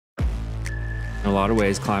In a lot of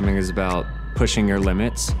ways, climbing is about pushing your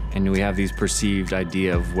limits, and we have these perceived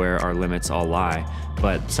idea of where our limits all lie.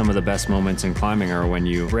 But some of the best moments in climbing are when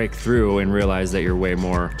you break through and realize that you're way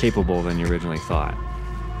more capable than you originally thought.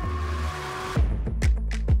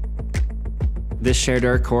 This Shared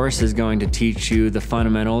Art course is going to teach you the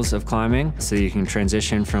fundamentals of climbing so you can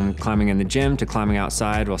transition from climbing in the gym to climbing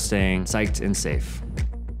outside while staying psyched and safe.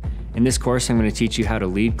 In this course, I'm going to teach you how to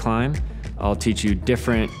lead climb. I'll teach you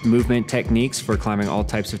different movement techniques for climbing all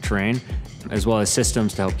types of terrain, as well as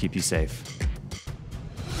systems to help keep you safe.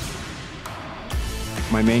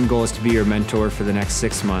 My main goal is to be your mentor for the next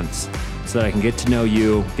 6 months so that I can get to know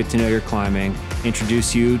you, get to know your climbing,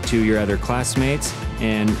 introduce you to your other classmates,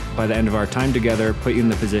 and by the end of our time together, put you in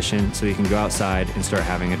the position so you can go outside and start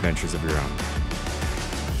having adventures of your own.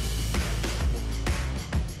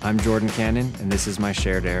 I'm Jordan Cannon, and this is my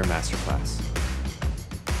Shared Air Masterclass.